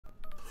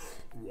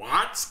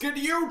What's good,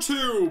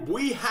 YouTube?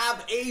 We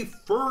have a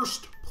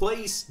first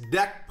place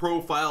deck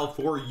profile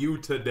for you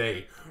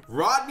today.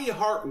 Rodney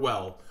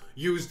Hartwell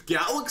used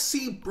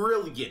Galaxy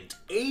Brilliant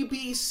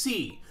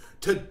ABC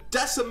to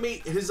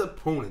decimate his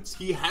opponents.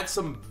 He had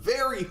some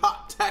very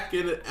hot tech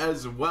in it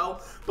as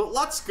well, but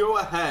let's go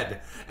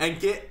ahead and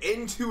get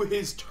into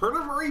his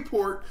tournament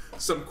report,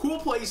 some cool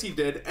plays he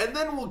did, and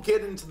then we'll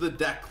get into the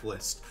deck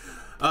list.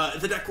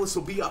 The deck list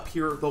will be up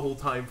here the whole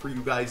time for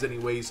you guys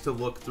anyways to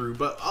look through,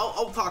 but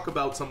I'll talk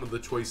about some of the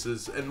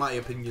choices and my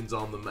opinions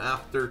on them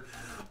after.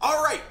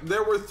 Alright,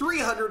 there were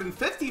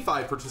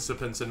 355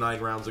 participants in 9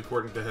 rounds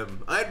according to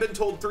him. I had been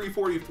told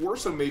 344,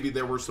 so maybe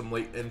there were some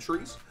late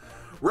entries.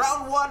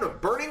 Round 1,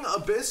 Burning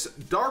Abyss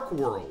Dark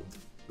World.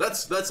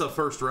 That's a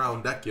first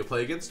round deck you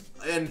play against,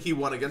 and he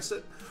won against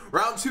it.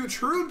 Round 2,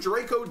 True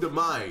Draco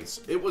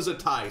Demise. It was a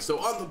tie, so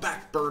on the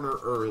back burner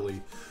early.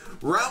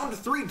 Round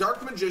 3,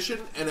 Dark Magician,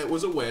 and it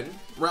was a win.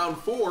 Round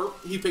 4,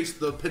 he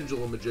faced the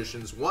Pendulum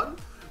Magicians, won.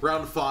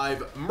 Round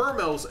 5,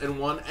 Mermels, and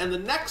won. And the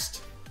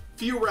next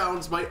few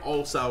rounds might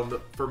all sound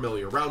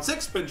familiar. Round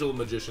 6, Pendulum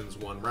Magicians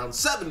won. Round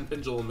 7,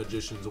 Pendulum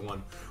Magicians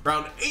won.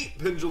 Round 8,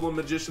 Pendulum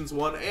Magicians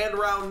won. And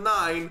round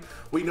 9,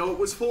 we know it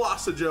was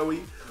Philosopher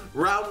Joey.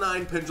 Round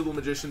 9, Pendulum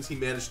Magicians, he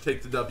managed to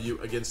take the W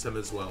against him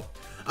as well.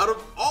 Out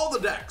of all the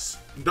decks,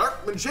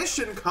 Dark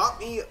Magician caught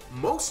me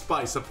most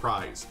by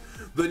surprise.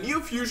 The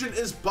new fusion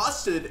is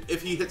busted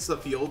if he hits the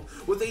field.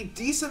 With a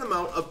decent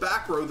amount of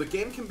back row, the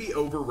game can be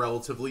over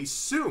relatively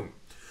soon.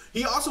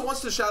 He also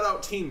wants to shout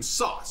out Team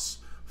Sauce,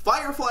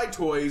 Firefly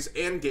Toys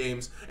and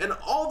Games, and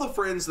all the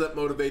friends that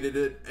motivated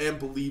it and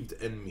believed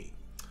in me.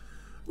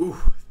 Ooh,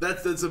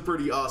 that's a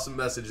pretty awesome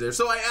message there.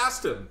 So I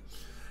asked him,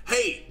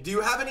 hey, do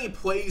you have any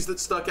plays that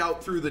stuck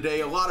out through the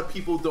day? A lot of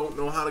people don't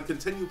know how to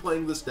continue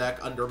playing this deck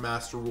under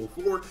Master Rule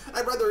 4.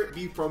 I'd rather it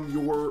be from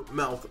your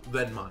mouth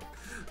than mine.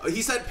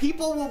 He said,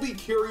 people will be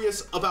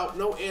curious about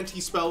no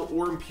anti-spell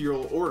or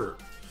Imperial Order.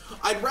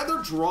 I'd rather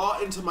draw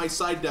into my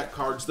side deck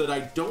cards that I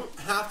don't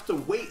have to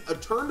wait a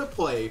turn to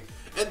play,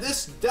 and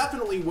this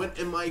definitely went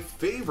in my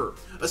favor,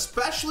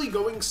 especially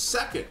going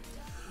second.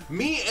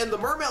 Me and the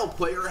Mermail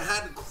player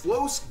had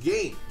close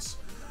games.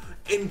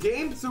 In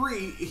Game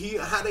 3, he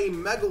had a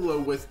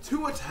Megalo with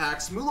 2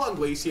 attacks, Mulan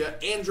Glacia,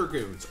 and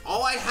Dragoons.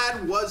 All I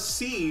had was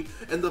C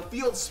and the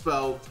field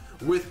spell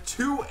with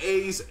 2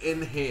 A's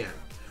in hand.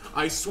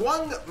 I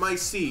swung my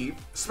C,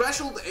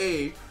 specialed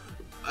A,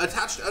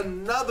 attached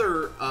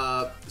another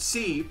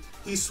C,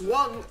 he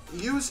swung,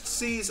 used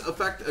C's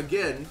effect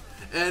again,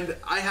 and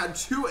I had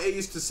 2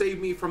 A's to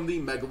save me from the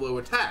Megalo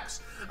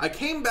attacks. I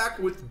came back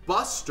with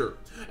Buster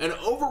and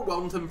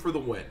overwhelmed him for the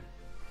win.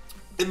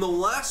 In the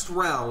last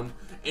round,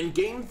 in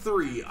Game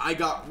 3, I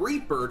got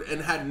Reapered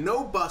and had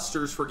no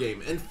busters for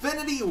game.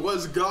 Infinity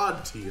was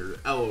God tier,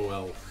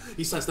 LOL.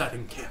 He says that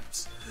in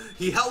caps.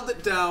 He held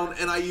it down,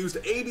 and I used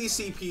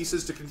ABC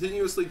pieces to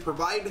continuously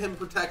provide him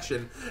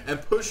protection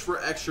and push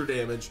for extra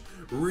damage.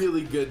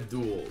 Really good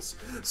duels.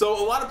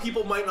 So a lot of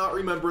people might not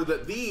remember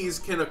that these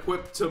can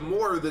equip to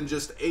more than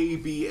just A,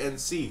 B, and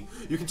C.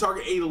 You can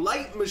target a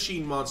light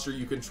machine monster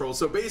you control,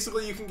 so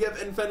basically you can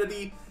give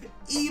Infinity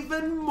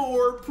even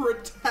more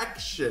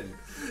protection.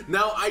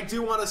 Now, I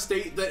do want to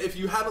state that if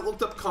you haven't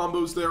looked up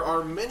combos, there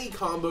are many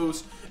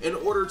combos in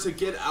order to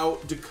get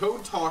out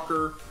Decode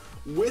Talker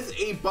with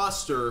a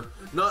Buster,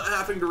 not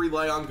having to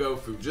rely on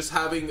GoFu, just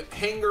having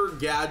Hanger,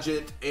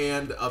 Gadget,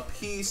 and a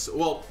piece.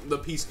 Well, the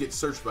piece gets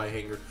searched by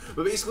Hanger,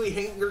 but basically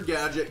Hanger,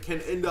 Gadget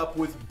can end up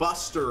with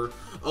Buster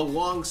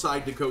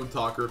alongside Decode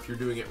Talker if you're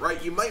doing it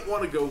right. You might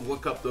want to go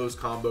look up those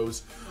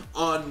combos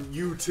on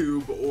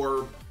YouTube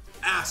or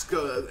ask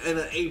in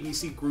an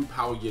ABC group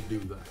how you do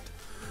that.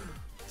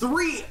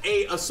 3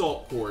 A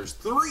Assault Cores,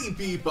 3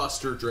 B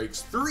Buster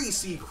Drakes, 3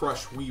 C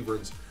Crush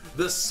Weaverns,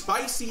 the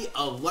Spicy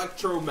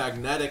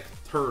Electromagnetic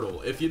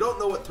Turtle. If you don't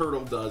know what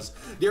Turtle does,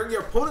 during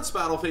your opponent's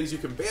battle phase, you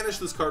can banish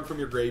this card from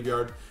your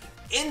graveyard.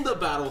 In the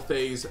battle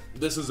phase,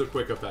 this is a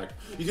quick effect.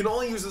 You can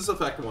only use this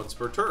effect once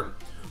per turn.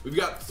 We've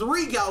got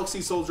 3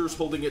 Galaxy Soldiers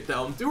holding it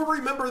down. Do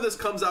remember this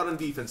comes out in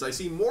defense. I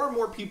see more and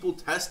more people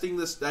testing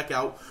this deck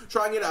out,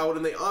 trying it out,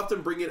 and they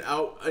often bring it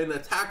out in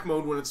attack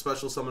mode when it's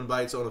special summoned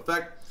by its own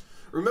effect.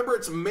 Remember,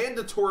 it's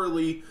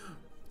mandatorily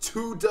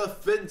to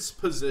defense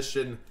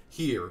position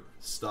here.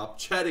 Stop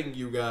chatting,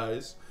 you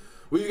guys.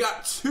 We've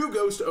got 2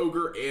 Ghost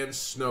Ogre and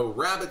Snow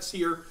Rabbits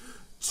here,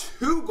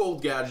 2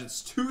 Gold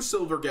Gadgets, 2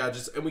 Silver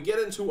Gadgets, and we get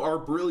into our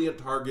brilliant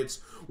targets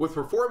with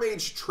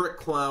Reformage, Trick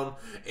Clown,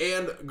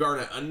 and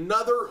Garnet.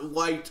 Another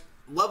light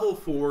level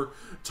 4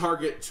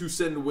 target to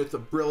send with a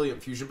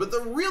Brilliant Fusion. But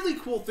the really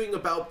cool thing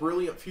about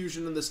Brilliant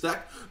Fusion in this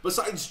deck,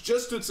 besides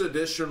just its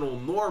additional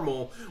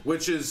normal,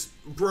 which is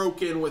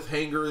broken with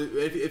Hanger,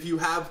 if you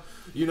have,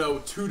 you know,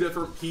 2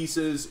 different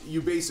pieces,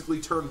 you basically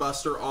turn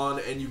Buster on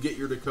and you get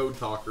your Decode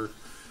Talker,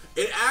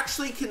 it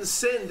actually can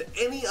send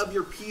any of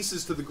your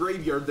pieces to the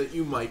graveyard that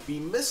you might be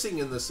missing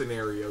in the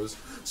scenarios.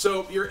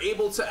 So you're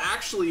able to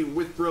actually,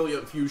 with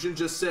Brilliant Fusion,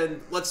 just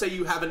send, let's say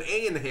you have an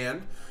A in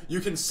hand, you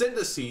can send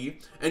a C,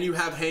 and you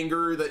have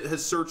Hanger that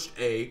has searched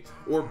A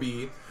or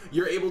B.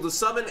 You're able to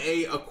summon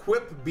A,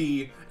 equip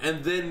B,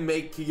 and then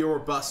make your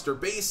Buster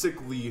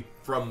basically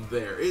from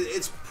there.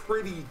 It's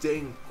pretty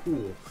dang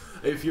cool.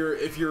 If you're,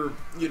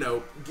 you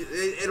know,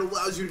 it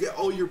allows you to get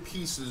all your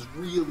pieces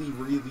really,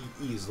 really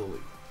easily.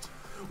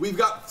 We've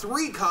got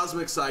 3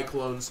 Cosmic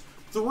Cyclones,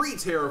 3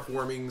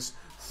 Terraformings,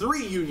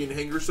 3 Union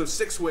Hangers, so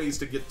 6 ways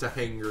to get to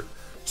Hanger.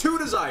 2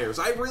 Desires.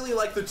 I really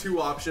like the 2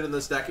 option in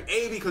this deck.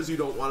 A, because you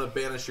don't want to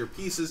banish your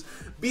pieces.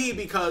 B,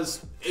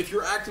 because if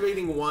you're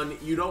activating 1,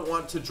 you don't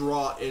want to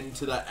draw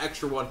into that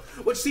extra 1,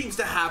 which seems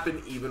to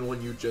happen even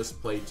when you just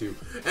play 2.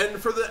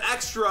 And for the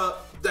extra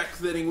deck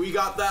thinning, we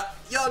got that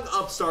young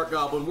upstart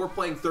Goblin. We're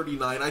playing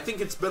 39. I think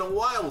it's been a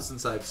while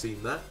since I've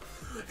seen that.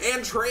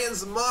 And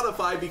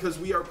Transmodify, because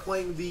we are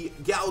playing the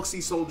Galaxy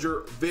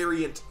Soldier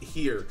variant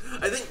here.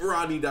 I think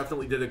Rodney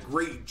definitely did a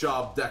great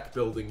job deck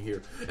building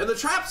here. And the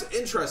traps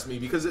interest me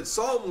because it's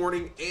Solemn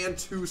Warning and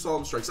 2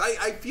 Solemn Strikes.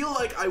 I feel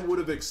like I would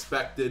have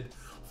expected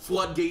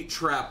Floodgate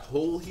Trap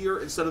Hole here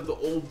instead of the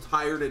old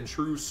Tired and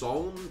True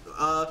Solemn,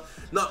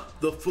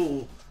 not the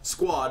full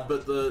squad,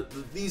 but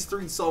these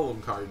 3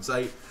 Solemn cards.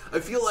 I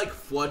feel like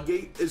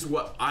Floodgate is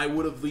what I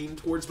would have leaned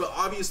towards, but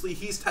obviously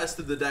he's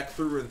tested the deck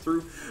through and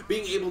through.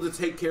 Being able to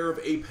take care of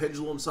a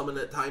Pendulum Summon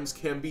at times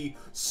can be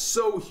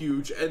so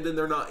huge, and then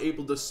they're not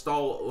able to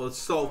stall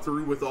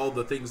through with all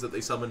the things that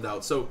they summoned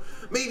out. So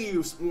maybe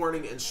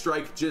Warning and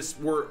Strike just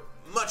were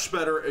much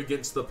better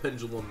against the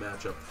Pendulum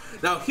matchup.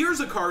 Now here's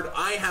a card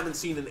I haven't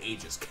seen in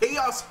ages.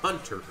 Chaos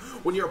Hunter.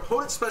 When your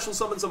opponent special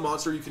summons a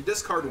monster, you can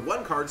discard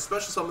 1 card,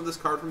 special summon this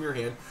card from your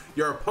hand.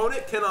 Your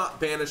opponent cannot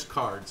banish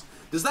cards.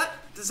 Does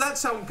that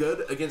sound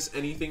good against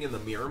anything in the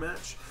mirror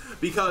match?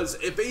 Because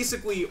it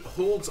basically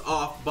holds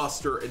off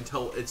Buster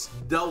until it's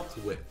dealt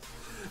with.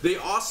 They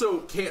also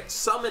can't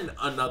summon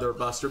another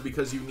Buster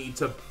because you need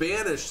to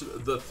banish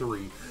the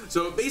 3.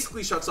 So it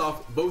basically shuts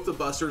off both the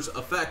Buster's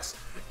effects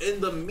in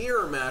the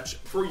mirror match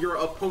for your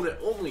opponent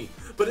only.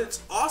 But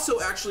it's also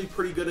actually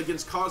pretty good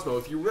against Cosmo.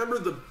 If you remember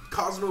the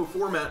Cosmo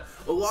format,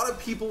 a lot of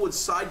people would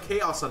side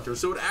Chaos Hunter,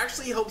 so it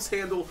actually helps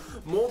handle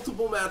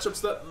multiple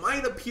matchups that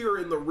might appear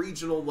in the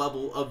regional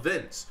level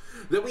events.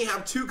 Then we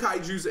have 2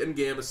 Kaijus and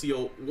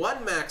Gameciel, 1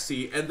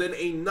 Maxi, and then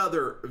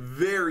another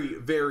very,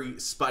 very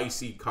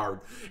spicy card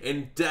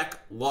in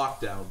Deck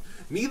Lockdown.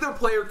 Neither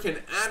player can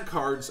add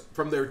cards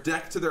from their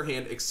deck to their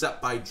hand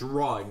except by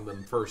drawing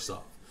them first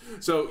up.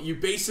 So you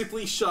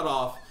basically shut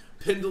off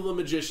Pendulum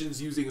Magicians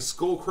using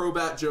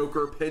Skullcrobat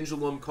Joker,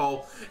 Pendulum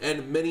Call,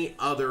 and many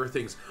other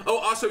things. Oh,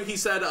 also he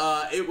said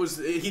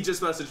he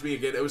just messaged me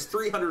again. It was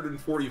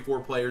 344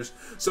 players,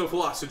 so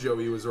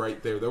Philosophy was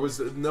right there. There was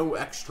no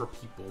extra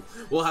people.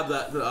 We'll have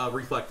that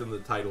reflect in the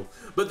title.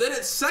 But then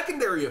its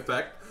secondary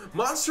effect,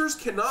 monsters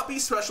cannot be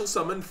special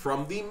summoned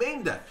from the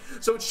main deck.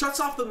 So it shuts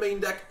off the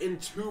main deck in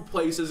 2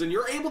 places, and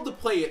you're able to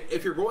play it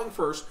if you're going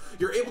first.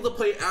 You're able to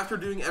play it after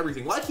doing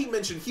everything. Like he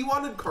mentioned, he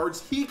wanted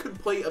cards he could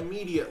play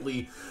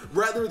immediately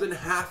rather than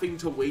having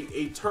to wait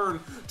a turn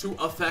to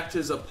affect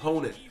his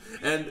opponent.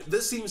 And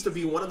this seems to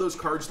be one of those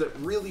cards that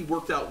really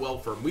worked out well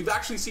for him. We've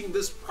actually seen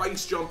this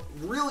price jump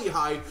really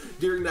high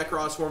during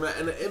Necros format,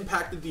 and it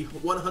impacted the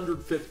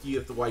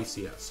 150th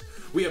YCS.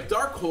 We have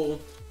Dark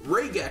Hole,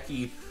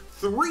 Raigeki,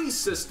 3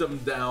 system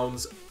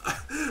downs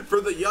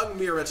for the young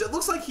mirror match. It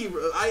looks like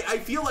I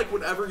feel like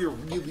whenever you're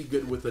really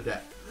good with the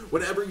deck,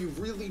 whenever you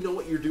really know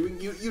what you're doing,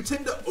 you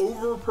tend to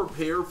over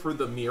prepare for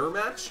the mirror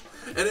match,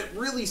 and it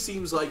really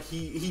seems like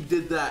he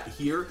did that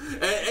here.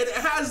 And it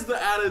has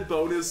the added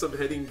bonus of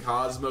hitting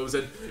Cosmos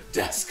and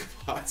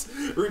Despots.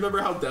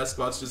 Remember how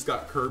Despots just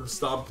got curb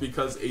stomped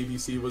because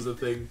ABC was a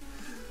thing?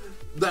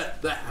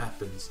 That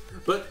happens.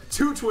 But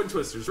 2 Twin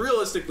Twisters.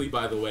 Realistically,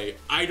 by the way,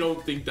 I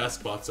don't think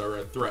Despots are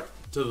a threat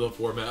to the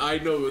format. I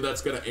know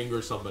that's going to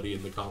anger somebody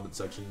in the comment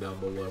section down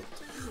below.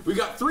 We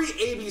got 3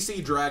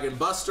 ABC Dragon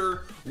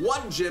Buster,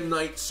 1 Gem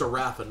Knight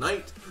Serapha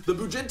Knight, the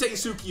Bujinte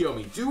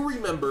Tsukiyomi. Do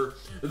remember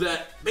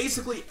that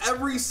basically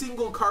every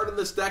single card in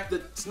this deck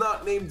that's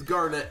not named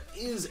Garnet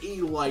is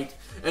a light,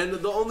 and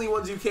the only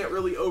ones you can't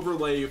really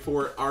overlay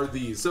for are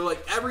these. So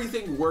like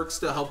everything works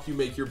to help you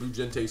make your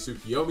Bujinte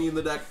Tsukiyomi in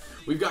the deck.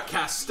 We've got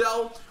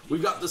Castel,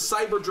 we've got the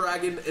Cyber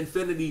Dragon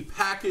Infinity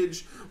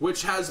Package,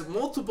 which has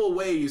multiple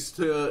ways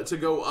to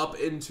go up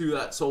into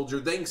that soldier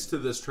thanks to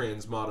this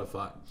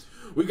Transmodify.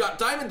 We've got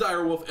Diamond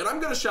Direwolf, and I'm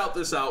going to shout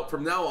this out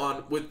from now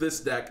on with this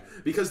deck,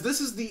 because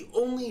this is the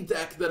only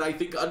deck that I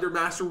think under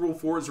Master Rule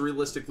 4 is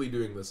realistically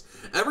doing this.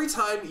 Every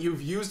time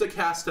you've used a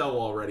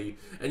Castel already,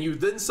 and you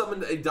then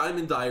summoned a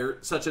Diamond Dire,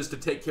 such as to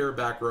take care of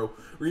back row,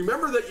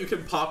 remember that you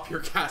can pop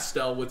your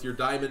Castel with your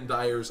Diamond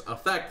Dire's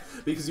effect,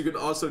 because you can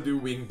also do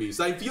Wing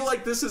Beast. I feel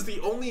like this is the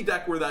only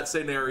deck where that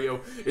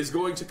scenario is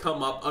going to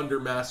come up under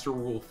Master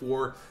Rule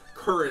 4.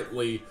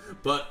 currently,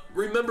 but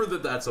remember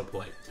that that's a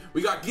play.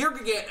 We got Gear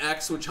Gigant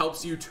X, which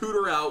helps you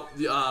tutor out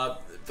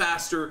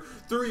faster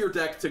through your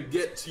deck to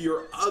get to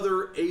your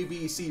other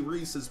ABC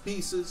Reese's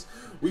Pieces.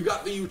 We've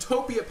got the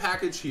Utopia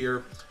package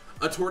here,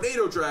 a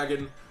Tornado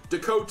Dragon,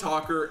 Decode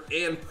Talker,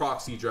 and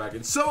Proxy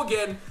Dragon. So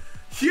again,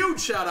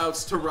 huge shout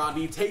outs to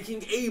Rodney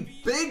taking a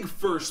big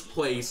first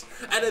place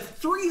at a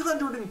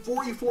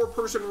 344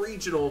 person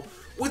regional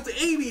with the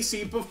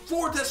ABC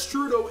before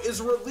Destrudo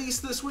is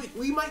released this week.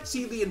 We might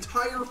see the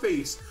entire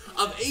face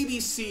of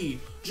ABC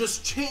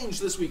just change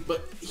this week,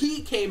 but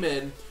he came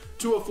in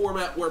to a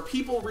format where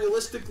people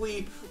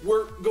realistically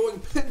were going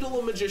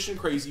Pendulum Magician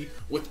crazy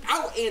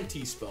without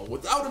Anti-Spell,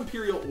 without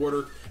Imperial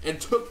Order,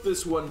 and took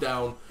this one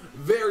down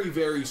very,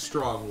 very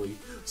strongly.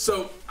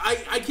 So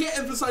I can't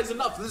emphasize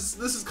enough, this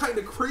is kind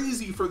of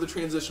crazy for the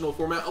transitional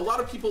format. A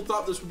lot of people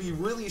thought this would be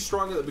really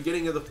strong at the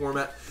beginning of the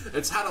format.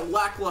 It's had a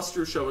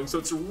lackluster showing, so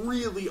it's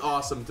really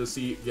awesome to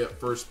see it get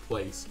first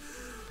place.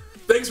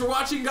 Thanks for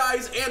watching,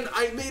 guys, and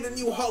I made a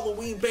new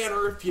Halloween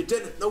banner. If you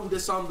didn't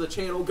notice on the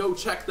channel, go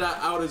check that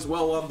out as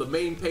well on the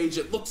main page.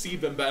 It looks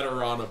even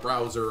better on a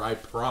browser, I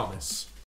promise.